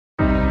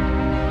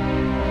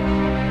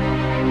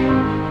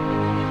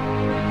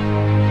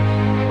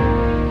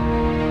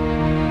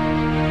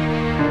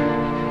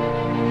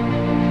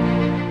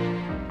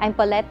I'm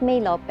Paulette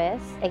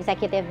Lopez,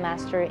 Executive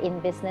Master in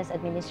Business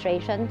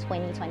Administration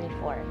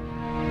 2024.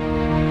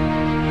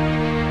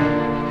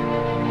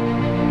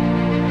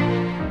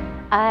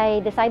 I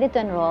decided to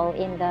enroll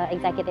in the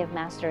Executive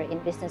Master in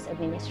Business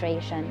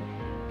Administration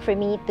for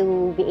me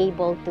to be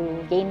able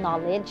to gain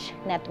knowledge,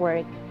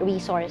 network,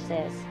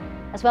 resources,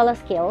 as well as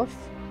skills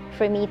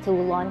for me to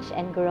launch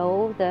and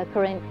grow the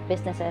current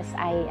businesses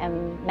I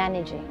am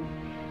managing,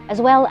 as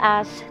well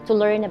as to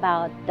learn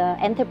about the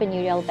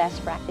entrepreneurial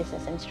best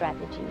practices and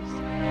strategies.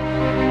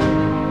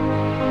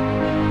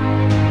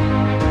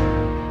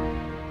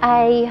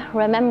 I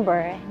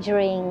remember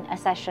during a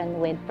session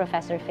with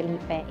Professor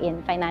Felipe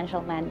in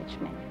financial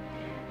management,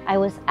 I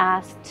was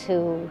asked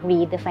to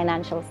read the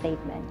financial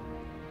statement.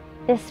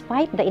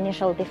 Despite the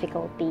initial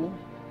difficulty,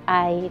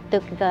 I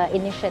took the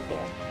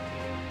initiative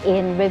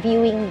in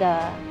reviewing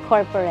the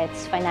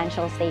corporate's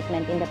financial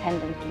statement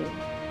independently.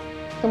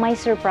 To my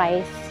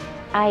surprise,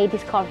 I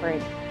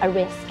discovered a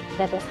risk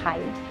that was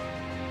high.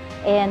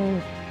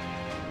 And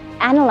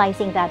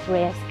analyzing that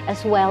risk,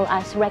 as well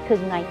as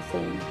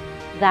recognizing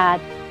that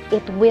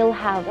it will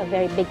have a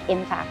very big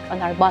impact on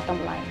our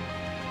bottom line,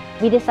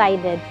 we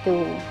decided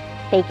to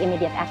take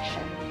immediate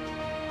action.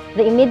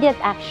 The immediate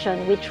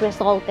action which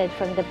resulted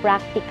from the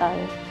practical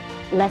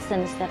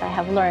lessons that I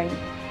have learned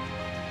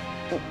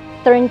to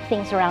turn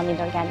things around in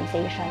the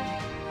organization.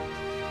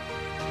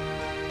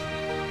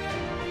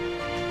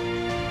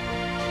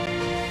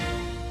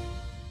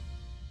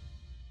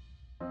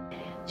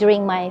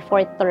 During my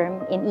fourth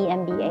term in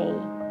EMBA,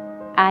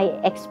 I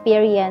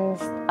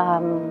experienced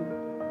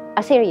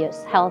a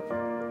serious health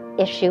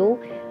issue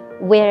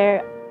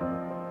where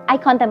I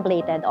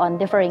contemplated on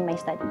deferring my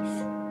studies.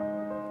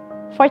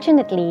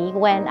 Fortunately,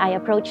 when I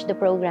approached the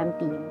program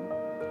team,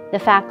 the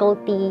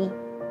faculty,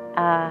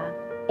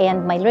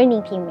 and my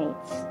learning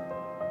teammates,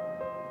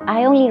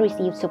 I only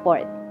received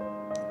support,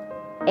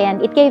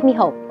 and it gave me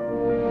hope.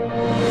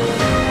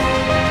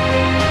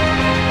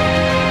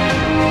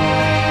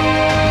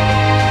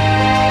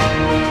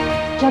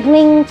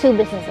 Juggling two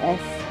businesses,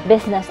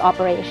 business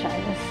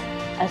operations,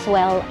 as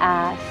well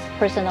as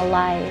personal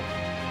life,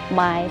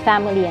 my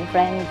family and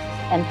friends,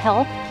 and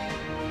health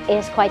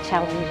is quite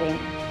challenging.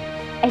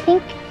 I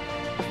think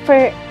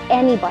for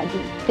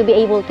anybody to be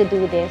able to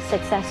do this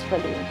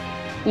successfully,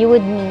 you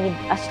would need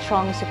a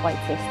strong support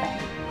system.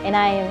 And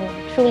I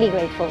am truly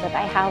grateful that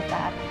I have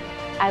that.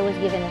 I was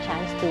given a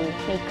chance to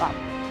make up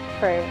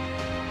for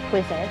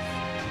quizzes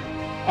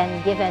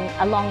and given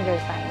a longer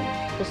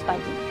time to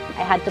study.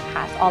 I had to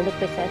pass all the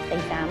quizzes, the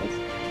exams.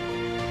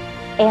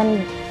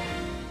 And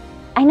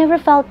I never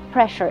felt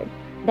pressured.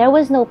 There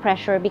was no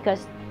pressure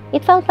because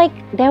it felt like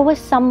there was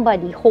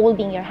somebody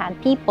holding your hand,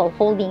 people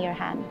holding your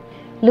hand,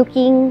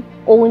 looking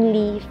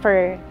only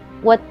for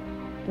what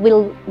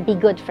will be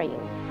good for you.